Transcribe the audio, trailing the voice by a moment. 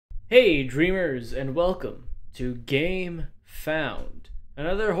Hey dreamers, and welcome to Game Found,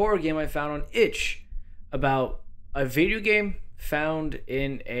 another horror game I found on Itch about a video game found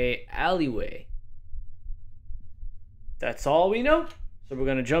in a alleyway. That's all we know, so we're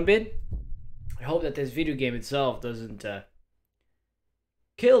gonna jump in. I hope that this video game itself doesn't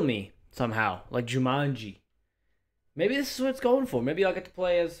kill me somehow, like Jumanji. Maybe this is what it's going for. Maybe I'll get to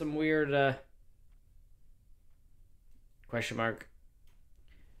play as some weird question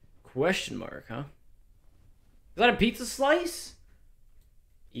mark, huh? Is that a pizza slice?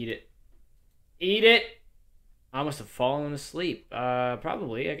 Eat it. Eat it! I must have fallen asleep.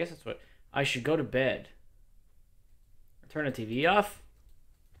 Probably. I guess that's what... I should go to bed. Turn the TV off.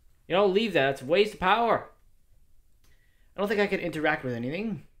 You know, leave that. It's a waste of power. I don't think I can interact with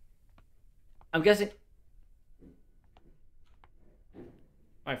anything. I'm guessing...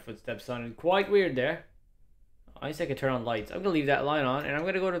 My footsteps sounded quite weird there. I guess I could turn on lights. I'm going to leave that light on, and I'm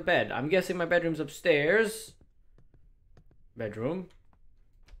going to go to bed. I'm guessing my bedroom's upstairs. Bedroom.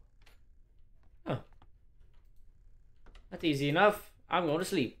 Huh. That's easy enough. I'm going to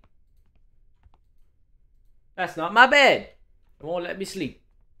sleep. That's not my bed. It won't let me sleep.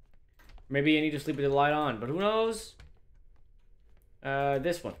 Maybe I need to sleep with the light on, but who knows?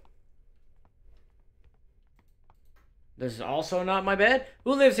 This one. This is also not my bed.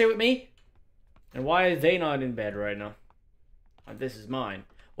 Who lives here with me? And why are they not in bed right now? This is mine.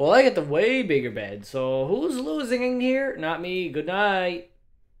 Well, I get the way bigger bed, so who's losing in here? Not me. Good night.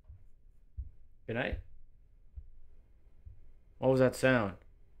 Good night. What was that sound?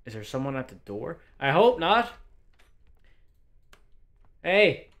 Is there someone at the door? I hope not.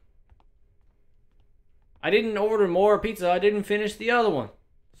 Hey. I didn't order more pizza. I didn't finish the other one.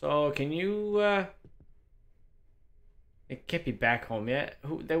 So, can you, It can't be back home yet.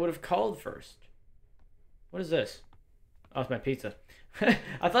 Who? They would have called first. What is this? Oh, it's my pizza.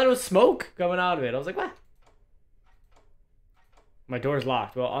 I thought it was smoke coming out of it. I was like, what? My door's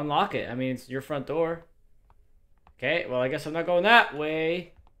locked. Well, unlock it. I mean, it's your front door. Okay, well, I guess I'm not going that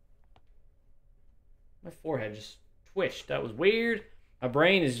way. My forehead just twitched. That was weird. My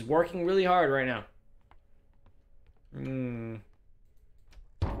brain is working really hard right now.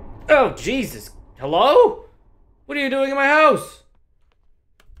 Oh, Jesus. Hello? What are you doing in my house?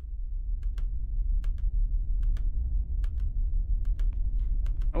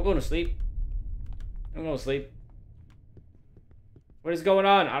 I'm going to sleep. I'm going to sleep. What is going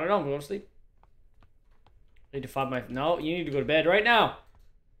on? I don't know. I'm going to sleep. I need to find my... No, you need to go to bed right now.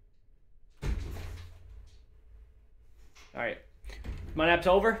 Alright. My nap's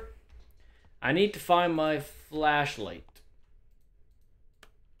over. I need to find my flashlight.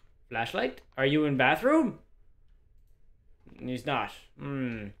 Flashlight? Are you in bathroom? He's not.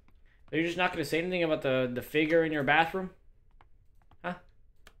 Are you just not going to say anything about the figure in your bathroom? Huh?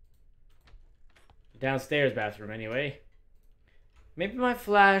 Downstairs bathroom, anyway. Maybe my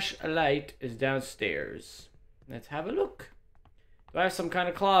flashlight is downstairs. Let's have a look. Do I have some kind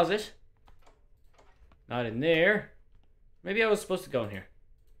of closet? Not in there. Maybe I was supposed to go in here.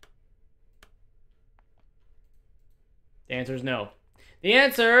 The answer is no. The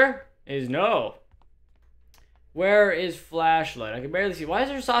answer is no. Where is flashlight? I can barely see. Why is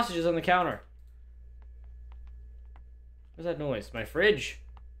there sausages on the counter? What's that noise? My fridge.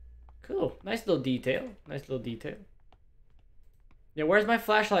 Cool. Nice little detail. Nice little detail. Yeah, where's my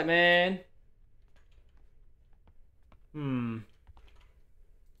flashlight, man? Can't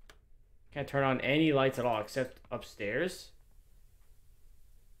turn on any lights at all except upstairs.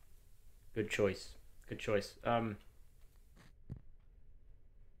 Good choice. Good choice. Now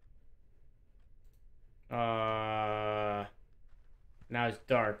it's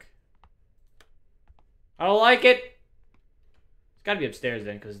dark. I don't like it. It's gotta be upstairs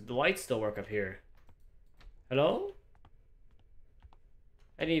then, because the lights still work up here. Hello?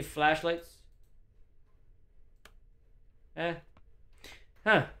 Any flashlights? Huh.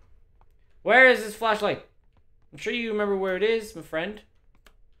 Where is this flashlight? I'm sure you remember where it is, my friend.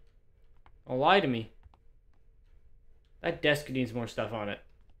 Don't lie to me. That desk needs more stuff on it.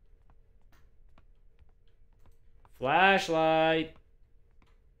 Flashlight.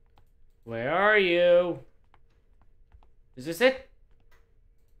 Where are you? Is this it?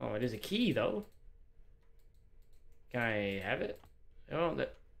 Oh, it is a key, though. Can I have it? Oh,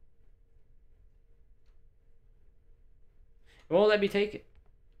 it won't let me take it.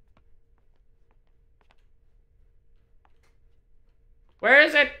 Where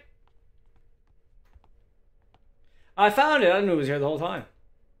is it? I found it. I knew it was here the whole time.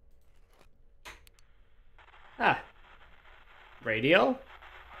 Ah. Radio?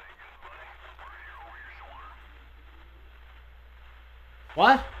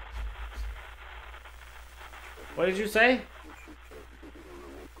 What? What did you say?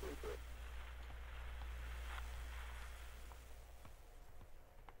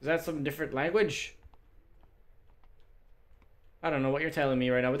 Is that some different language? I don't know what you're telling me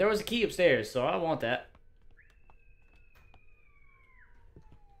right now, but there was a key upstairs, so I want that.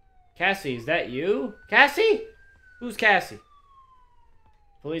 Cassie, is that you? Cassie? Who's Cassie?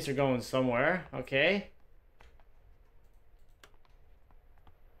 Police are going somewhere. Okay.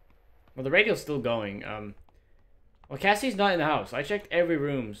 Well, the radio's still going. Well, Cassie's not in the house. I checked every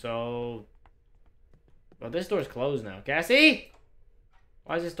room, so... Well, this door's closed now. Cassie?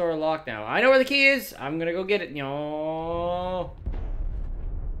 Why is this door locked now? I know where the key is. I'm gonna go get it. No.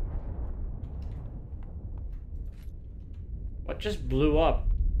 What just blew up?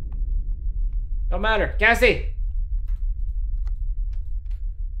 Don't matter. Cassie!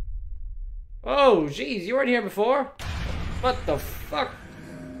 Oh, jeez. You weren't here before? What the fuck?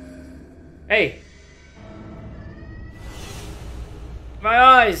 Hey. My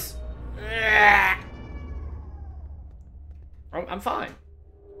eyes. I'm fine.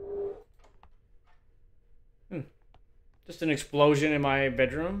 Just an explosion in my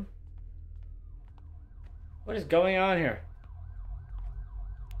bedroom. What is going on here?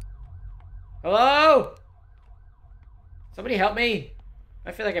 Hello? Somebody help me.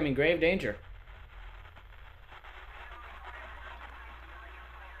 I feel like I'm in grave danger.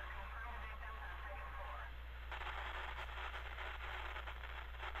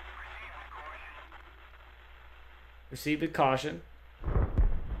 Proceed with caution.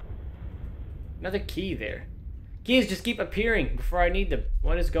 Another key there. Keys just keep appearing before I need them.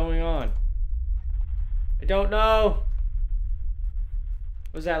 What is going on? I don't know.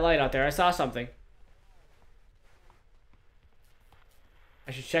 What's that light out there? I saw something.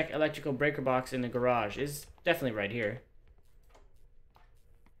 I should check electrical breaker box in the garage. It's definitely right here.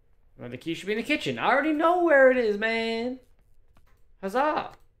 Well, the key should be in the kitchen. I already know where it is, man. Huzzah.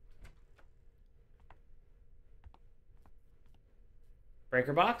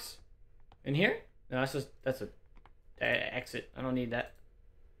 Breaker box? In here? No, that's a exit. I don't need that.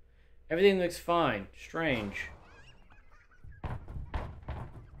 Everything looks fine. Strange.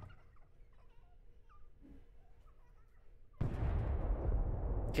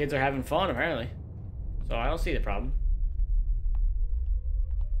 Kids are having fun, apparently. So I don't see the problem.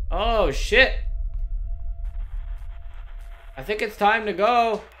 Oh, shit. I think it's time to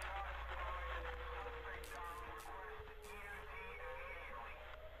go.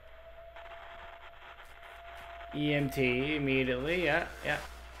 EMT immediately. Yeah.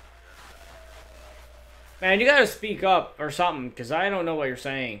 Man, you gotta speak up or something, because I don't know what you're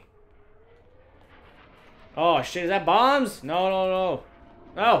saying. Oh, shit. Is that bombs? No.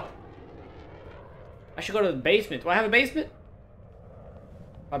 No. I should go to the basement. Do I have a basement?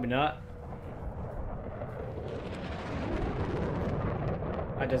 Probably not.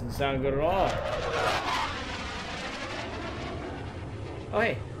 That doesn't sound good at all. Oh,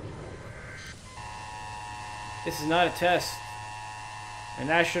 hey. This is not a test. A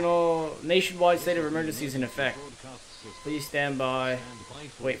nationwide state of emergency is in effect. Please stand by.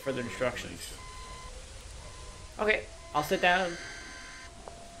 Wait for the instructions. Okay, I'll sit down.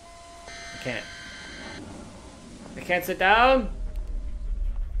 I can't sit down?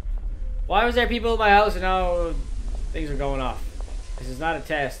 Why was there people in my house and now things are going off? This is not a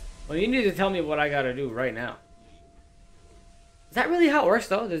test. Well, you need to tell me what I gotta do right now. Is that really how it works,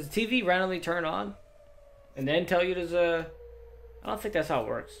 though? Does the TV randomly turn on? And then tell you there's a... I don't think that's how it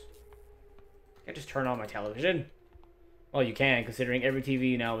works. I can't just turn on my television. Well, you can, considering every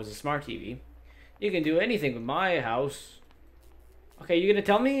TV now is a smart TV. You can do anything with my house. Okay, you gonna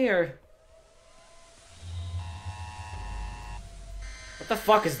tell me, or... What the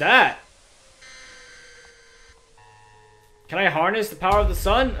fuck is that? Can I harness the power of the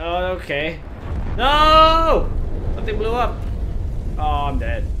sun? Oh, okay. No! Something blew up. Oh, I'm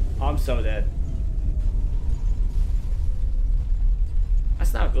dead. I'm so dead.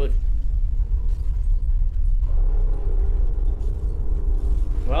 That's not good.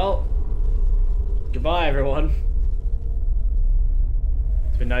 Well, goodbye, everyone.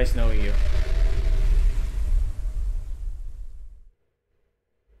 It's been nice knowing you.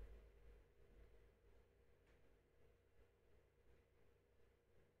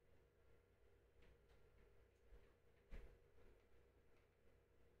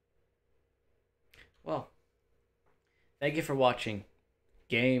 Well, thank you for watching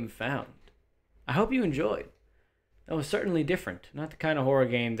Game Found. I hope you enjoyed. That was certainly different. Not the kind of horror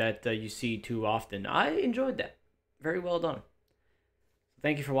game that you see too often. I enjoyed that. Very well done.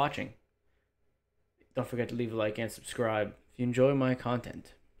 Thank you for watching. Don't forget to leave a like and subscribe if you enjoy my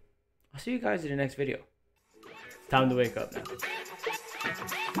content. I'll see you guys in the next video. Time to wake up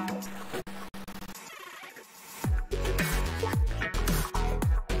now.